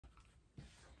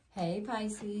Hey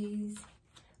Pisces,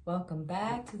 welcome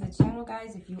back to the channel,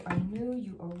 guys. If you are new,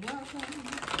 you are welcome.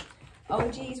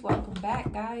 OGs, welcome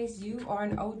back, guys. You are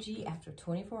an OG after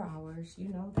 24 hours. You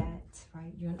know that,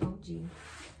 right? You're an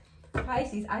OG.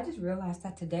 Pisces, I just realized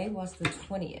that today was the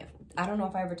 20th. I don't know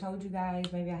if I ever told you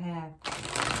guys, maybe I have,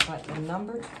 but the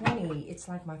number 20, it's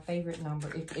like my favorite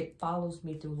number. It follows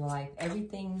me through life.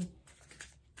 Everything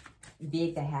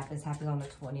big that happens on the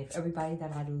 20th. Everybody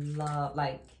that I love,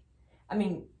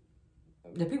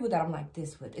 the people that I'm like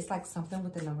this with, it's like something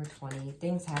with the number 20.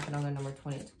 Things happen on the number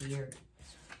 20. It's weird.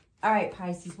 All right,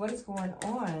 Pisces, what is going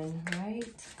on, right?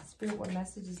 Spirit, what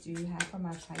messages do you have for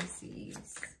my Pisces?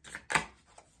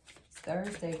 It's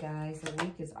Thursday, guys. The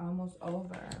week is almost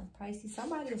over. Pisces,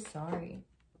 somebody is sorry.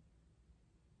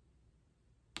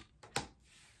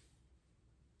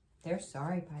 They're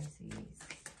sorry, Pisces.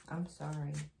 I'm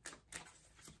sorry.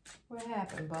 What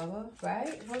happened, Bubba?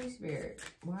 Right? Holy Spirit.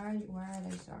 Why are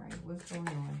they sorry? What's going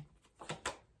on?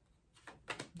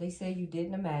 They say you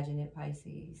didn't imagine it,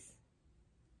 Pisces.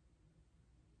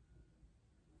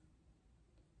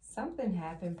 Something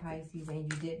happened, Pisces,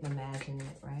 and you didn't imagine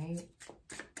it, right?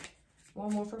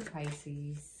 One more for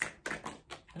Pisces.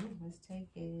 Oh, let's take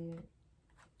it.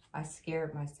 I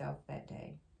scared myself that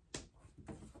day.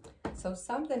 So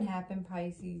something happened,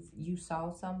 Pisces. You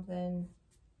saw something.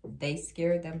 They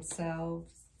scared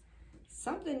themselves.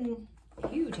 Something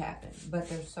huge happened, but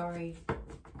they're sorry.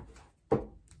 It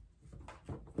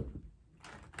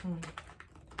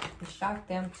shocked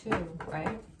them too,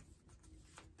 right?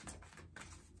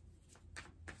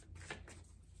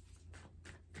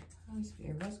 Holy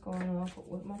Spirit, what's going on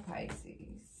with my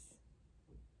Pisces?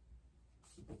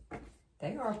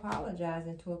 They are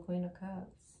apologizing to a Queen of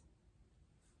Cups.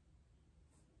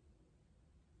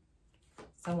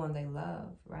 Someone they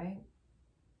love, right?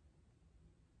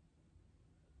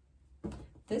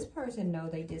 This person know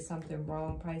they did something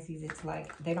wrong, Pisces. It's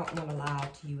like they don't want to lie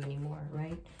to you anymore,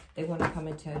 right? They want to come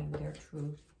and tell you their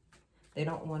truth. They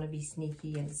don't want to be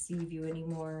sneaky and deceive you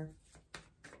anymore.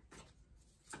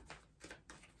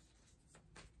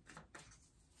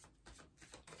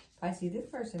 Pisces, this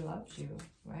person loves you,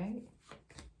 right?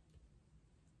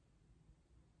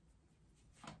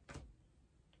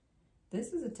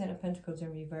 This is a 10 of Pentacles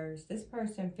in reverse. This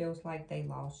person feels like they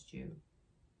lost you.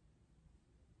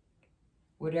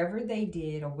 Whatever they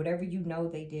did or whatever you know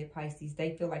they did, Pisces,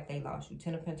 they feel like they lost you.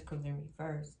 10 of Pentacles in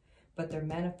reverse. But they're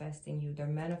manifesting you. They're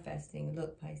manifesting.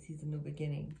 Look, Pisces, a new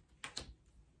beginning.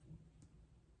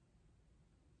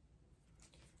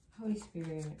 Holy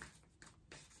Spirit.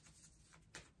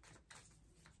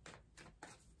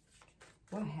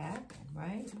 What happened,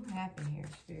 right? What happened here,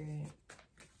 Spirit?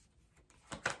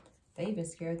 They even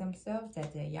scared themselves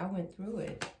that day. Y'all went through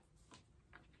it.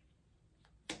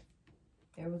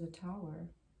 There was a tower.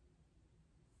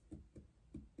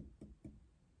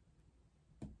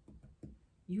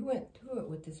 You went through it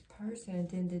with this person, and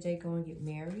then did they go and get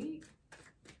married?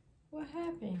 What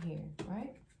happened here,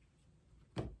 right?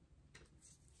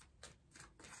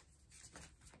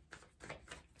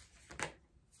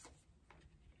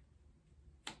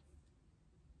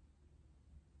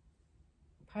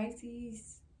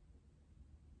 Pisces.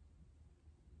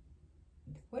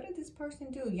 What did this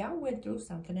person do? Y'all went through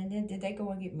something, and then did they go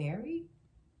and get married?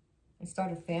 And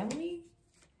start a family?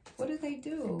 What did they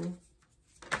do?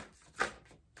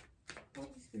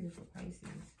 Holy Spirit for Pisces.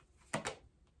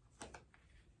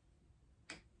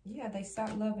 Yeah, they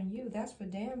stopped loving you. That's for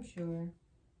damn sure.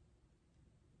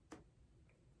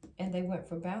 And they went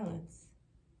for balance.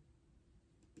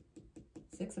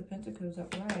 6 of Pentacles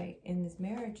upright in this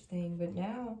marriage thing. But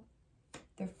now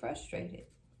they're frustrated.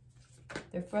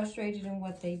 They're frustrated in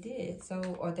what they did.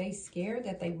 So are they scared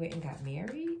that they went and got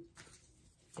married?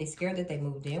 They scared that they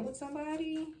moved in with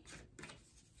somebody?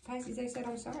 Pisces, they said,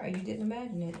 I'm sorry, you didn't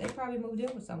imagine it. They probably moved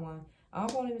in with someone. I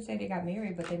won't even say they got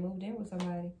married, but they moved in with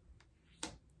somebody.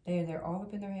 They're all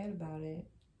up in their head about it.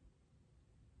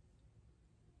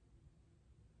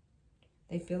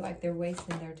 They feel like they're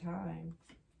wasting their time.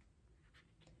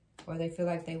 Or they feel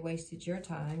like they wasted your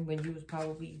time when you was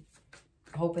probably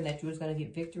hoping that you was going to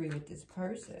get victory with this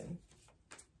person.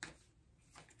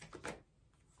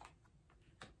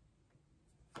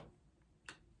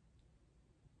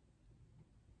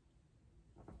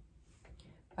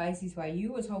 Pisces, while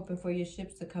you was hoping for your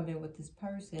ships to come in with this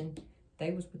person,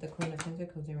 they was with the Queen of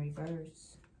Pentacles in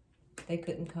reverse. They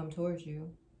couldn't come towards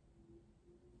you.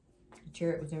 The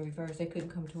Chariot was in reverse. They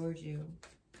couldn't come towards you.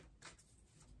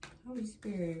 Holy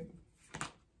Spirit.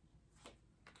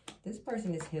 This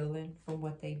person is healing from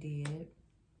what they did.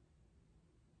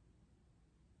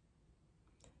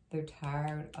 They're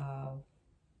tired of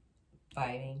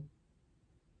fighting.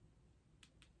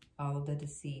 all of the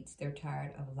deceits. They're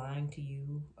tired of lying to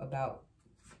you about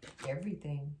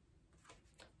everything.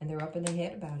 And they're up in their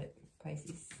head about it,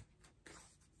 Pisces.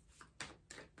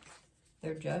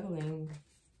 They're juggling.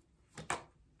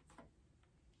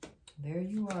 There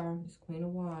you are, this Queen of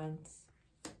Wands,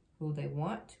 who they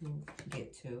want to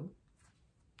get to,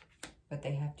 but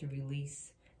they have to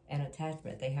release an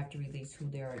attachment. They have to release who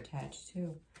they're attached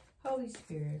to. Holy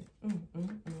Spirit.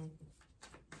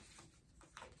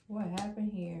 What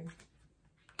happened here?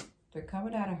 They're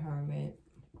coming out of Hermit,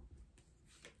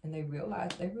 and they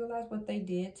realize what they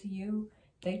did to you.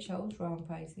 They chose wrong,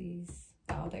 Pisces.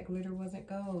 All that glitter wasn't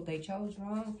gold. They chose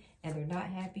wrong, and they're not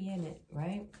happy in it,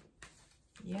 right?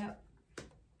 Yep.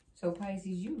 So, Pisces,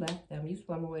 you left them. You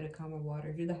swam away to calmer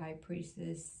water. You're the high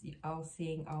priestess,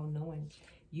 all-seeing, all-knowing.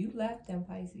 You left them,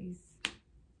 Pisces.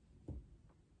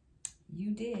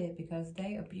 You did, because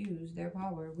they abused their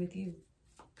power with you.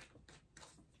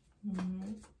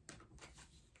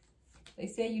 They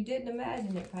say you didn't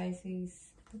imagine it, Pisces.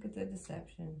 Look at the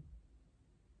deception.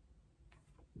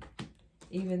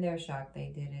 Even they're shocked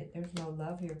they did it. There's no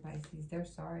love here, Pisces. They're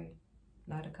sorry.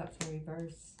 Knight of Cups in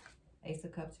reverse. Ace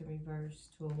of Cups in reverse.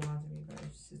 Two of Wands in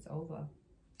reverse. It's over.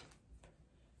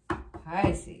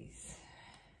 Pisces.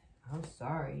 I'm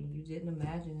sorry. You didn't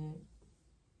imagine it.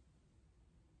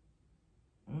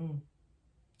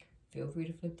 Feel free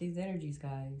to flip these energies,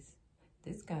 guys.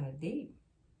 This is kind of deep.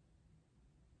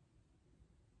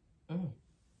 All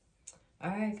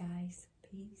right, guys.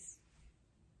 Peace.